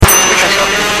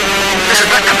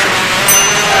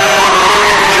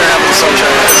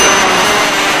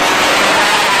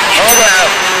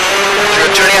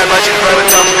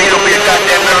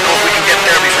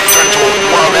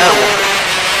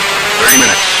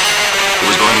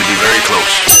very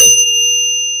close.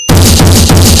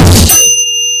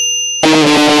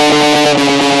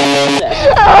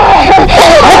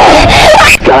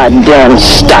 Goddamn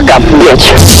stuck-up bitch.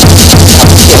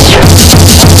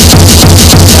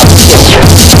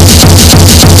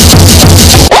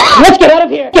 Let's get out of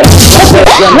here.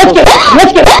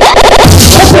 Let's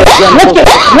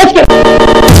get.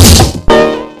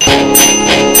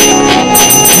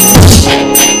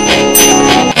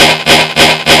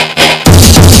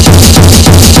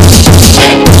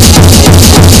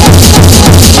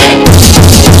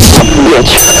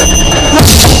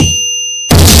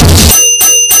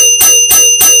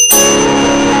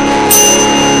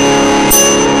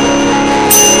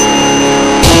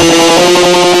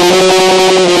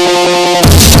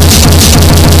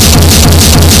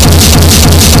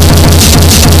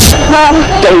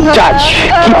 Don't touch.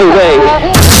 Keep away.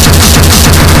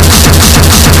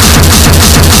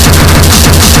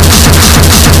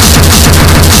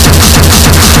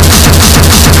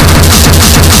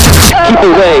 Keep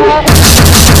away.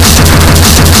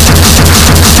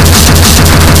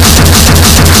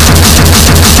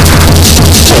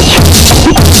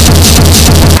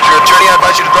 Your attorney, I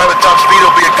advise you to drive at top speed.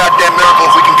 It'll be a goddamn miracle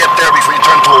if we can get there before you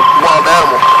turn into a wild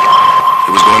animal.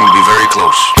 It was going to be very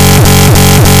close.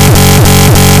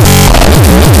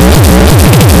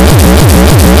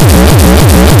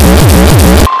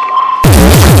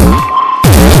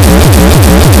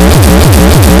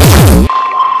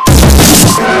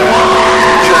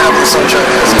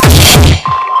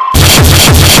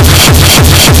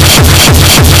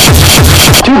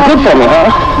 Too good for me, huh?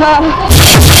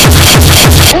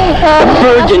 The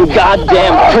virgin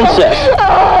goddamn princess.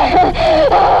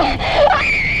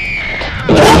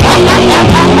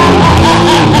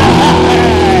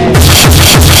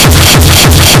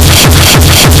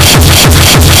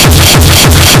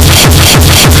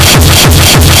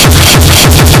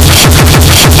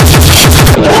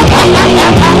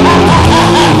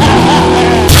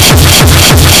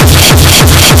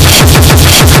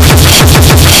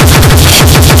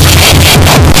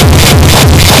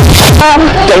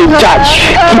 Don't touch.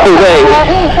 Keep away.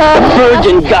 The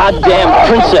virgin goddamn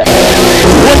princess.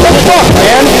 What the fuck,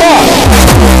 man? Fuck.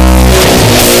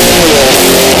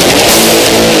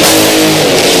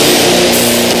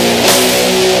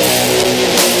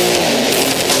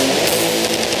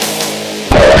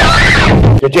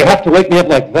 Did you have to wake me up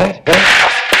like that? Huh?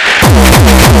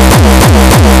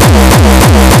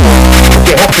 Did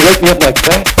you have to wake me up like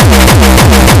that?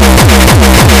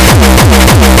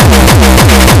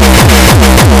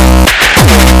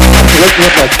 Wake me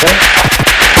up like that?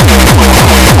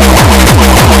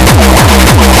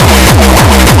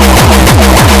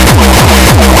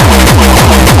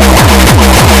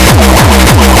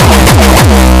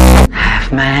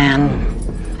 Half man,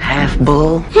 half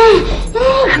bull,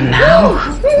 and now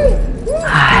I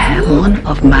have one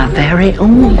of my very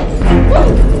own.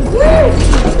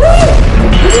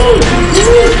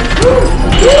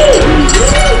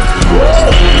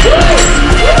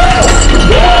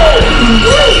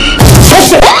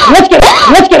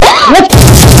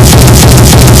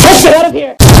 Let's get out of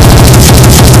here.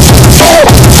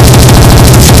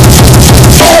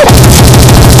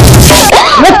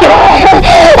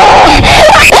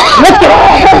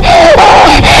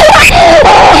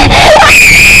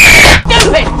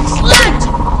 Stupid slut!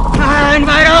 I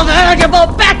invite all the eligible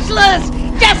bachelors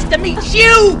just to meet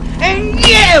you and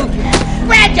you.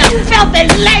 Spread your filthy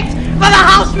legs for the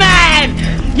houseman.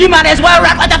 You might as well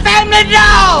rap with the family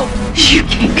dog. You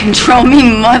can't control me,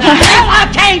 Mother. The hell I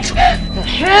can't! The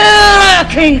hell I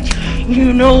can't!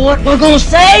 You know what we're gonna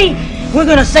say? We're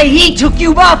gonna say he took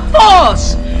you by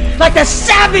force! Like the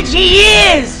savage he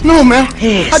is! No, man.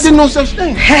 Yes. I did no such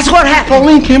thing. That's what happened.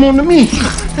 Pauline came on to me,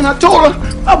 and I told her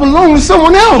I belong to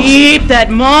someone else. Keep that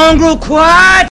mongrel quiet.